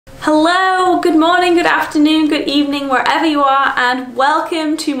Hello, good morning, good afternoon, good evening, wherever you are, and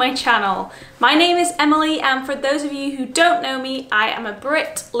welcome to my channel. My name is Emily, and for those of you who don't know me, I am a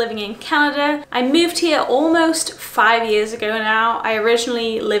Brit living in Canada. I moved here almost 5 years ago now. I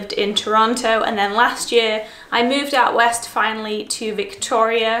originally lived in Toronto, and then last year I moved out west finally to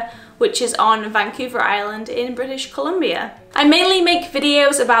Victoria, which is on Vancouver Island in British Columbia. I mainly make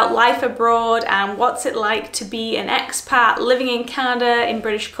videos about life abroad and what's it like to be an expat living in Canada, in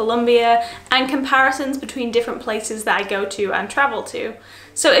British Columbia, and comparisons between different places that I go to and travel to.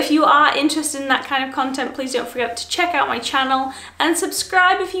 So if you are interested in that kind of content, please don't forget to check out my channel and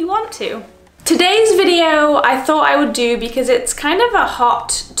subscribe if you want to. Today's video I thought I would do because it's kind of a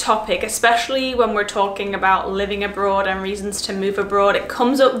hot topic, especially when we're talking about living abroad and reasons to move abroad. It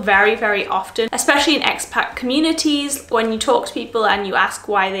comes up very, very often, especially in expat communities. When you talk to people and you ask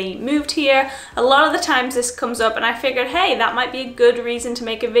why they moved here, a lot of the times this comes up, and I figured, hey, that might be a good reason to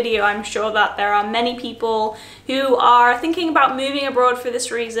make a video. I'm sure that there are many people who are thinking about moving abroad for this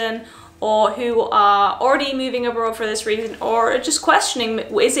reason, or who are already moving abroad for this reason, or just questioning,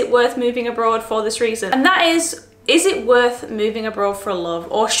 is it worth moving abroad for this reason? And that is it worth moving abroad for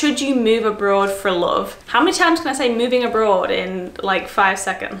love, or should you move abroad for love? How many times can I say moving abroad in like 5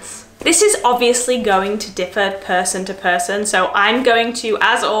 seconds? This is obviously going to differ person to person, so I'm going to,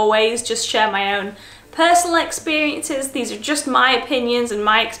 as always, just share my own personal experiences. These are just my opinions and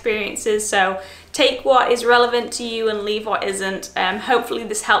my experiences, so take what is relevant to you and leave what isn't. Hopefully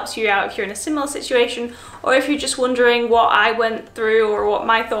this helps you out if you're in a similar situation, or if you're just wondering what I went through or what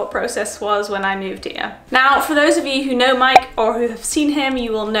my thought process was when I moved here. Now, for those of you who know Mike or who have seen him,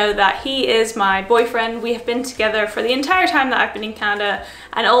 you will know that he is my boyfriend. We have been together for the entire time that I've been in Canada,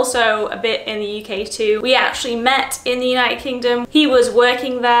 and also a bit in the UK too. We actually met in the United Kingdom. He was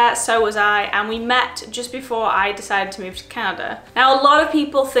working there, so was I, and we met just before I decided to move to Canada. Now, a lot of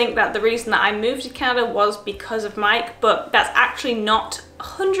people think that the reason that I moved to Canada was because of Mike, but that's actually not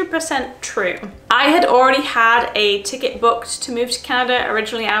 100% true. I had already had a ticket booked to move to Canada.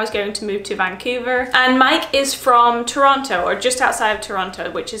 Originally I was going to move to Vancouver, and Mike is from Toronto, or just outside of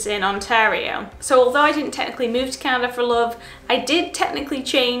Toronto, which is in Ontario. So although I didn't technically move to Canada for love, I did technically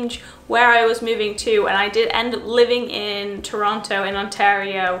change where I was moving to, and I did end up living in Toronto in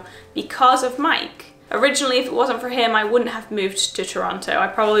Ontario because of Mike. Originally, if it wasn't for him, I wouldn't have moved to Toronto. I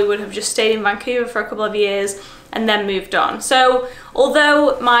probably would have just stayed in Vancouver for a couple of years and then moved on. So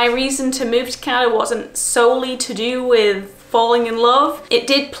although my reason to move to Canada wasn't solely to do with falling in love, it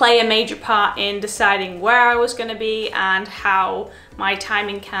did play a major part in deciding where I was going to be and how my time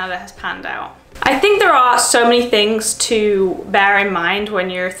in Canada has panned out. I think there are so many things to bear in mind when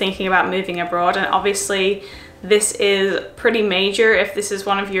you're thinking about moving abroad, and obviously this is pretty major if this is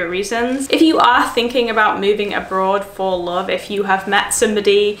one of your reasons. If you are thinking about moving abroad for love, if you have met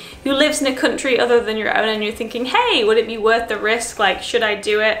somebody who lives in a country other than your own and you're thinking, hey, would it be worth the risk? Like, should I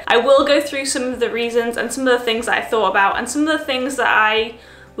do it? I will go through some of the reasons and some of the things that I thought about, and some of the things that I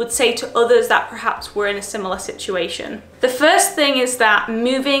would say to others that perhaps were in a similar situation. The first thing is that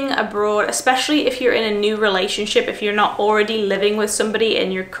moving abroad, especially if you're in a new relationship, if you're not already living with somebody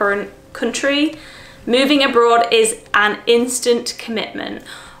in your current country, moving abroad is an instant commitment.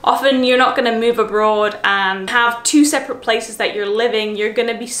 Often you're not going to move abroad and have two separate places that you're living. You're going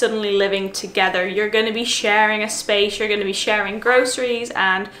to be suddenly living together. You're going to be sharing a space. You're going to be sharing groceries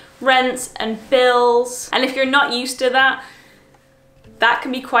and rents and bills. And if you're not used to that, that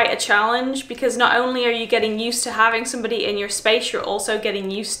can be quite a challenge, because not only are you getting used to having somebody in your space, you're also getting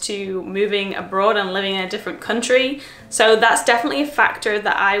used to moving abroad and living in a different country. So that's definitely a factor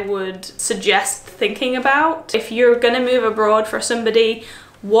that I would suggest thinking about. If you're gonna move abroad for somebody,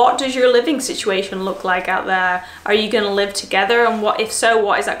 what does your living situation look like out there? Are you gonna live together? And if so,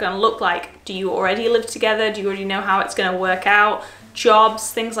 what is that gonna look like? Do you already live together? Do you already know how it's gonna work out?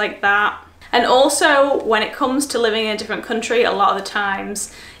 Jobs, things like that. And also, when it comes to living in a different country, a lot of the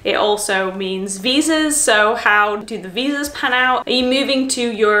times it also means visas. So how do the visas pan out? Are you moving to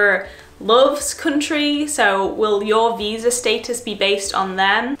your love's country? So will your visa status be based on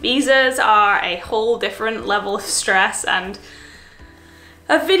them? Visas are a whole different level of stress, and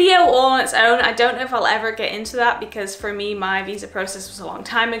a video all on its own. I don't know if I'll ever get into that, because for me, my visa process was a long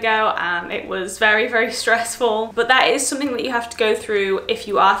time ago and it was very, very stressful. But that is something that you have to go through if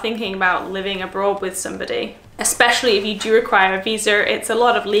you are thinking about living abroad with somebody. Especially if you do require a visa, it's a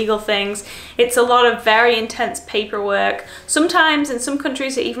lot of legal things. It's a lot of very intense paperwork. Sometimes in some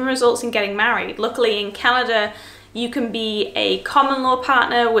countries it even results in getting married. Luckily in Canada, you can be a common law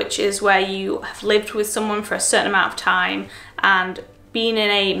partner, which is where you have lived with someone for a certain amount of time, and been in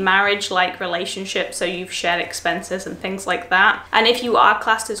a marriage-like relationship, so you've shared expenses and things like that. And if you are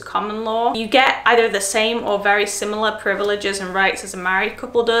classed as common law, you get either the same or very similar privileges and rights as a married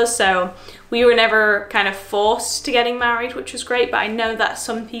couple does. So we were never kind of forced to getting married, which was great, but I know that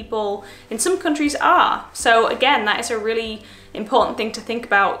some people in some countries are. So again, that is a really important thing to think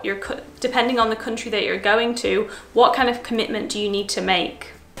about. Depending on the country that you're going to, what kind of commitment do you need to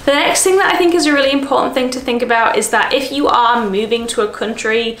make? The next thing that I think is a really important thing to think about is that if you are moving to a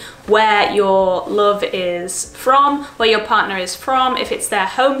country where your love is from, where your partner is from, if it's their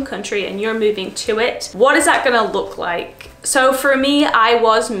home country and you're moving to it, what is that going to look like? So for me, I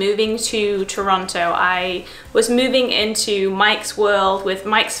was moving to Toronto. I was moving into Mike's world with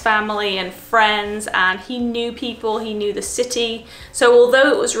Mike's family and friends, and he knew people, he knew the city. So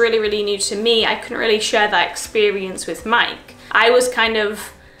although it was really, really new to me, I couldn't really share that experience with Mike. I was kind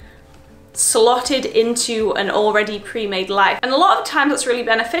of slotted into an already pre-made life. And a lot of times that's really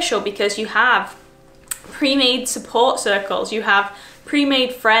beneficial because you have pre-made support circles, you have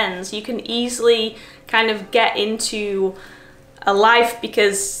pre-made friends, you can easily kind of get into a life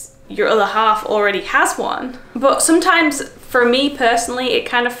because your other half already has one. But sometimes for me personally, it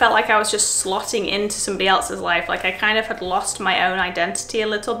kind of felt like I was just slotting into somebody else's life. Like I kind of had lost my own identity a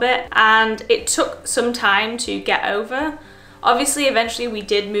little bit, and it took some time to get over. Obviously, eventually we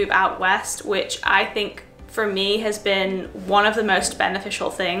did move out west, which I think for me has been one of the most beneficial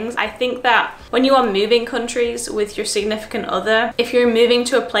things. I think that when you are moving countries with your significant other, if you're moving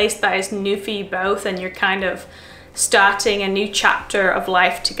to a place that is new for you both and you're kind of starting a new chapter of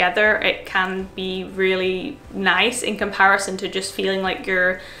life together, it can be really nice in comparison to just feeling like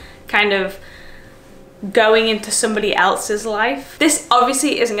you're kind of going into somebody else's life. This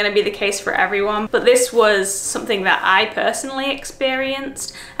obviously isn't going to be the case for everyone, but this was something that I personally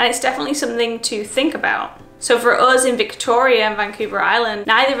experienced, and it's definitely something to think about. So for us in Victoria and Vancouver Island,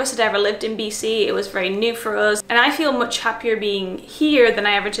 neither of us had ever lived in BC. It was very new for us, and I feel much happier being here than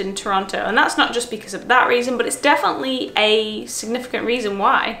I ever did in Toronto. And that's not just because of that reason, but it's definitely a significant reason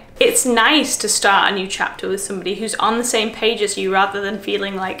why. It's nice to start a new chapter with somebody who's on the same page as you, rather than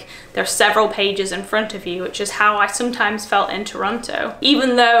feeling like there are several pages in front of you, which is how I sometimes felt in Toronto.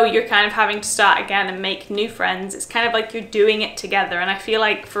 Even though you're kind of having to start again and make new friends, it's kind of like you're doing it together. And I feel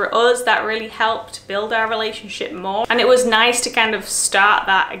like for us, that really helped build our relationship more. And it was nice to kind of start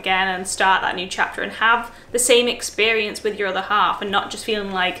that again and start that new chapter and have the same experience with your other half, and not just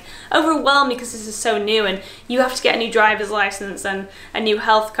feeling like overwhelmed because this is so new and you have to get a new driver's license and a new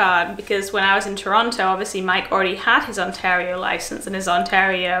health card. Because when I was in Toronto, obviously Mike already had his Ontario license and his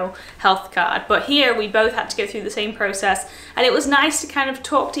Ontario health card, but here we both had to go through the same process, and it was nice to kind of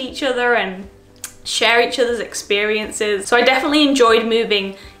talk to each other and share each other's experiences. So I definitely enjoyed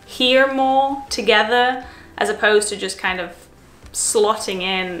moving here more together as opposed to just kind of slotting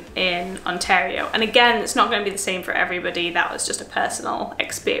in Ontario. And again, it's not going to be the same for everybody. That was just a personal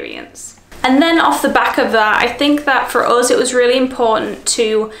experience. And then off the back of that, I think that for us it was really important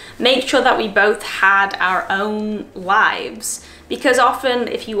to make sure that we both had our own lives. Because often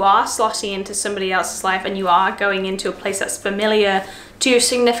if you are slotting into somebody else's life and you are going into a place that's familiar to your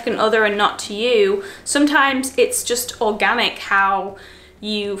significant other and not to you, sometimes it's just organic how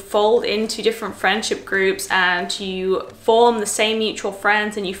you fold into different friendship groups and you form the same mutual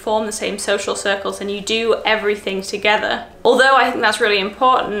friends and you form the same social circles and you do everything together. Although I think that's really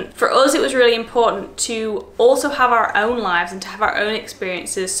important, for us it was really important to also have our own lives and to have our own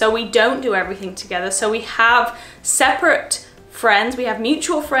experiences, so we don't do everything together. So we have separate friends, we have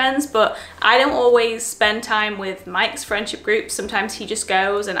mutual friends, but I don't always spend time with Mike's friendship group. Sometimes he just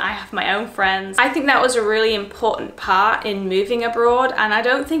goes and I have my own friends. I think that was a really important part in moving abroad, and I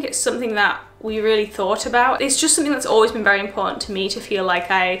don't think it's something that we really thought about. It's just something that's always been very important to me, to feel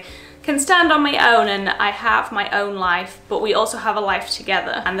like I can stand on my own and I have my own life, but we also have a life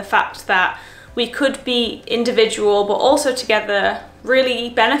together. And the fact that we could be individual but also together really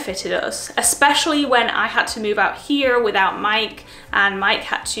benefited us, especially when I had to move out here without Mike and Mike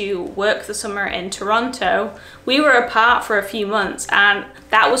had to work the summer in Toronto. We were apart for a few months and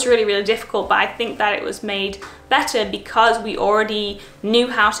that was really, really difficult, but I think that it was made better because we already knew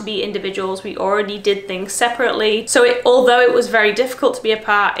how to be individuals, we already did things separately. So although it was very difficult to be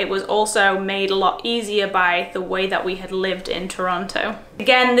apart, it was also made a lot easier by the way that we had lived in Toronto.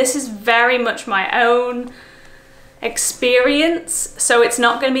 Again, this is very much my own experience, so it's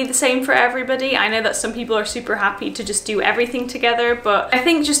not going to be the same for everybody. I know that some people are super happy to just do everything together, but I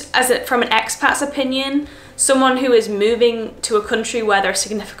think just from an expat's opinion, someone who is moving to a country where their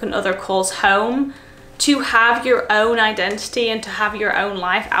significant other calls home, to have your own identity and to have your own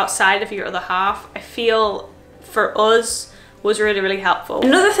life outside of your other half, I feel for us, was really, really helpful.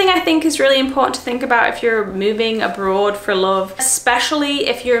 Another thing I think is really important to think about if you're moving abroad for love, especially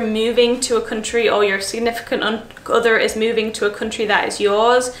if you're moving to a country or your significant other is moving to a country that is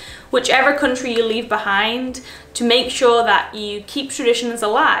yours, whichever country you leave behind, to make sure that you keep traditions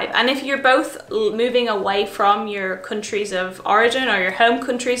alive. And if you're both moving away from your countries of origin or your home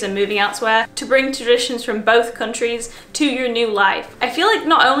countries and moving elsewhere, to bring traditions from both countries to your new life. I feel like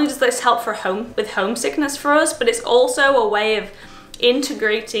not only does this help with homesickness for us, but it's also a way of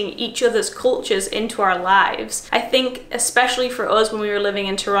integrating each other's cultures into our lives. I think especially for us when we were living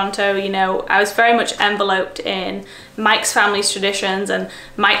in Toronto, you know, I was very much enveloped in Mike's family's traditions and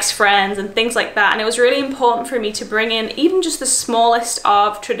Mike's friends and things like that, and it was really important for me to bring in even just the smallest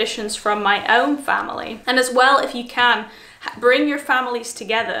of traditions from my own family. And as well, if you can, bring your families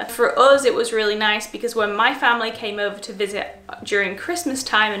together. For us, it was really nice because when my family came over to visit during Christmas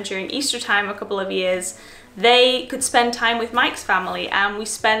time and during Easter time a couple of years, they could spend time with Mike's family, and we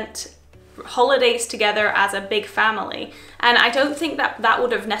spent holidays together as a big family. And I don't think that that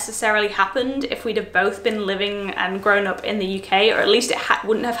would have necessarily happened if we'd have both been living and grown up in the UK, or at least it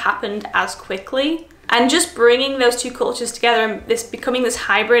wouldn't have happened as quickly. And just bringing those two cultures together and this becoming this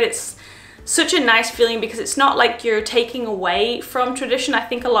hybrid, it's such a nice feeling because it's not like you're taking away from tradition. I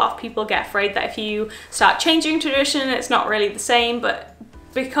think a lot of people get afraid that if you start changing tradition, it's not really the same, but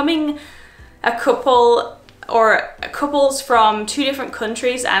becoming a couple or couples from two different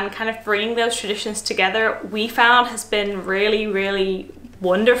countries and kind of bringing those traditions together, we found has been really, really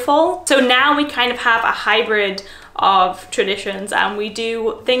wonderful. So now we kind of have a hybrid of traditions, and we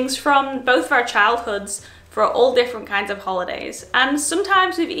do things from both of our childhoods for all different kinds of holidays. And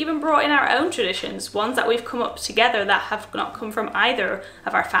sometimes we've even brought in our own traditions, ones that we've come up together that have not come from either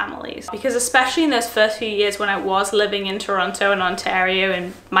of our families. Because especially in those first few years when I was living in Toronto and Ontario,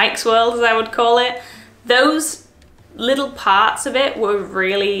 in Mike's world as I would call it, those little parts of it were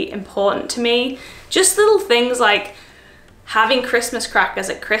really important to me. Just little things like having Christmas crackers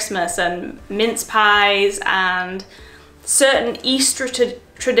at Christmas and mince pies and certain Easter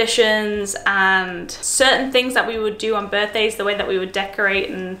traditions and certain things that we would do on birthdays, the way that we would decorate,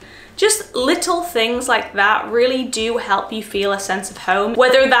 and just little things like that really do help you feel a sense of home.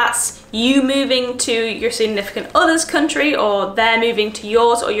 Whether that's you moving to your significant other's country, or they're moving to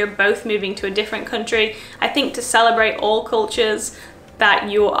yours, or you're both moving to a different country, I think to celebrate all cultures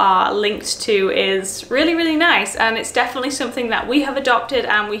that you are linked to is really, really nice, and it's definitely something that we have adopted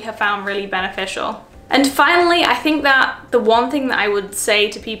and we have found really beneficial. And finally, I think that the one thing that I would say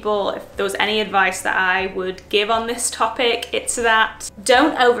to people, if there was any advice that I would give on this topic, it's that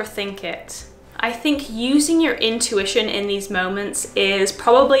don't overthink it. I think using your intuition in these moments is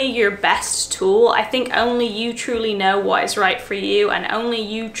probably your best tool. I think only you truly know what is right for you, and only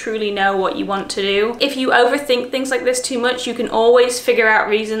you truly know what you want to do. If you overthink things like this too much, you can always figure out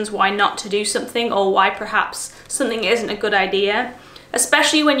reasons why not to do something, or why perhaps something isn't a good idea.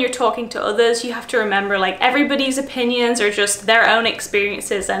 Especially when you're talking to others, you have to remember, like, everybody's opinions are just their own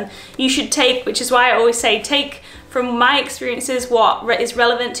experiences, and you should take, which is why I always say, take from my experiences what is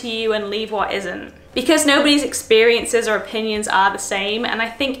relevant to you and leave what isn't. Because nobody's experiences or opinions are the same, and I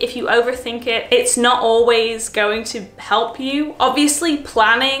think if you overthink it, it's not always going to help you. Obviously,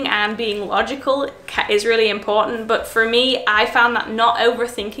 planning and being logical is really important, but for me, I found that not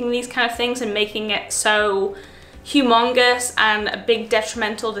overthinking these kind of things and making it so humongous and a big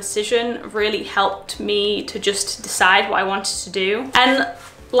detrimental decision really helped me to just decide what I wanted to do. And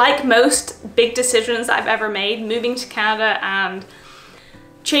like most big decisions that I've ever made, moving to Canada and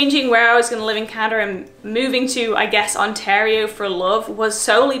changing where I was going to live in Canada and moving to, I guess, Ontario for love was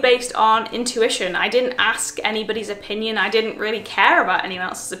solely based on intuition. I didn't ask anybody's opinion. I didn't really care about anyone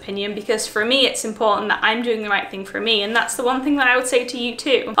else's opinion, because for me it's important that I'm doing the right thing for me, and that's the one thing that I would say to you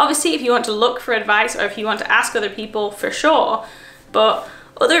too. Obviously, if you want to look for advice or if you want to ask other people, for sure, but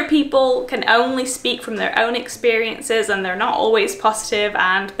other people can only speak from their own experiences, and they're not always positive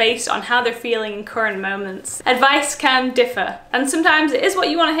and based on how they're feeling in current moments. Advice can differ, and sometimes it is what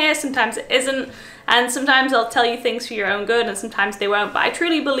you want to hear, sometimes it isn't, and sometimes they'll tell you things for your own good and sometimes they won't. But I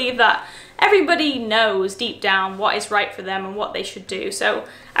truly believe that everybody knows deep down what is right for them and what they should do. So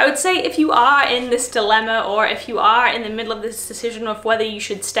I would say if you are in this dilemma, or if you are in the middle of this decision of whether you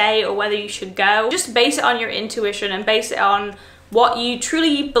should stay or whether you should go, just base it on your intuition and base it on what you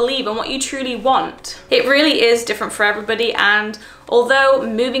truly believe and what you truly want. It really is different for everybody, and although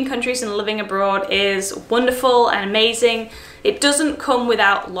moving countries and living abroad is wonderful and amazing, it doesn't come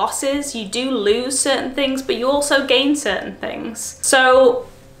without losses. You do lose certain things, but you also gain certain things. So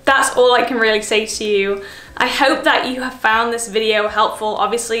that's all I can really say to you. I hope that you have found this video helpful.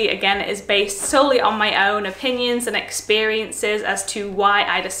 Obviously, again, it is based solely on my own opinions and experiences as to why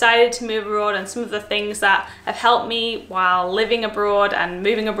I decided to move abroad and some of the things that have helped me while living abroad and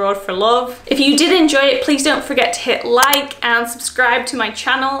moving abroad for love. If you did enjoy it, please don't forget to hit like and subscribe to my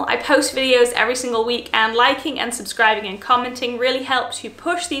channel. I post videos every single week, and liking and subscribing and commenting really helps you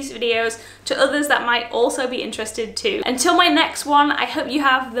push these videos to others that might also be interested too. Until my next one, I hope you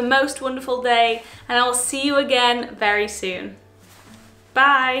have the most wonderful day, and I will see you again very soon.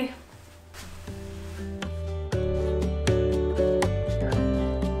 Bye!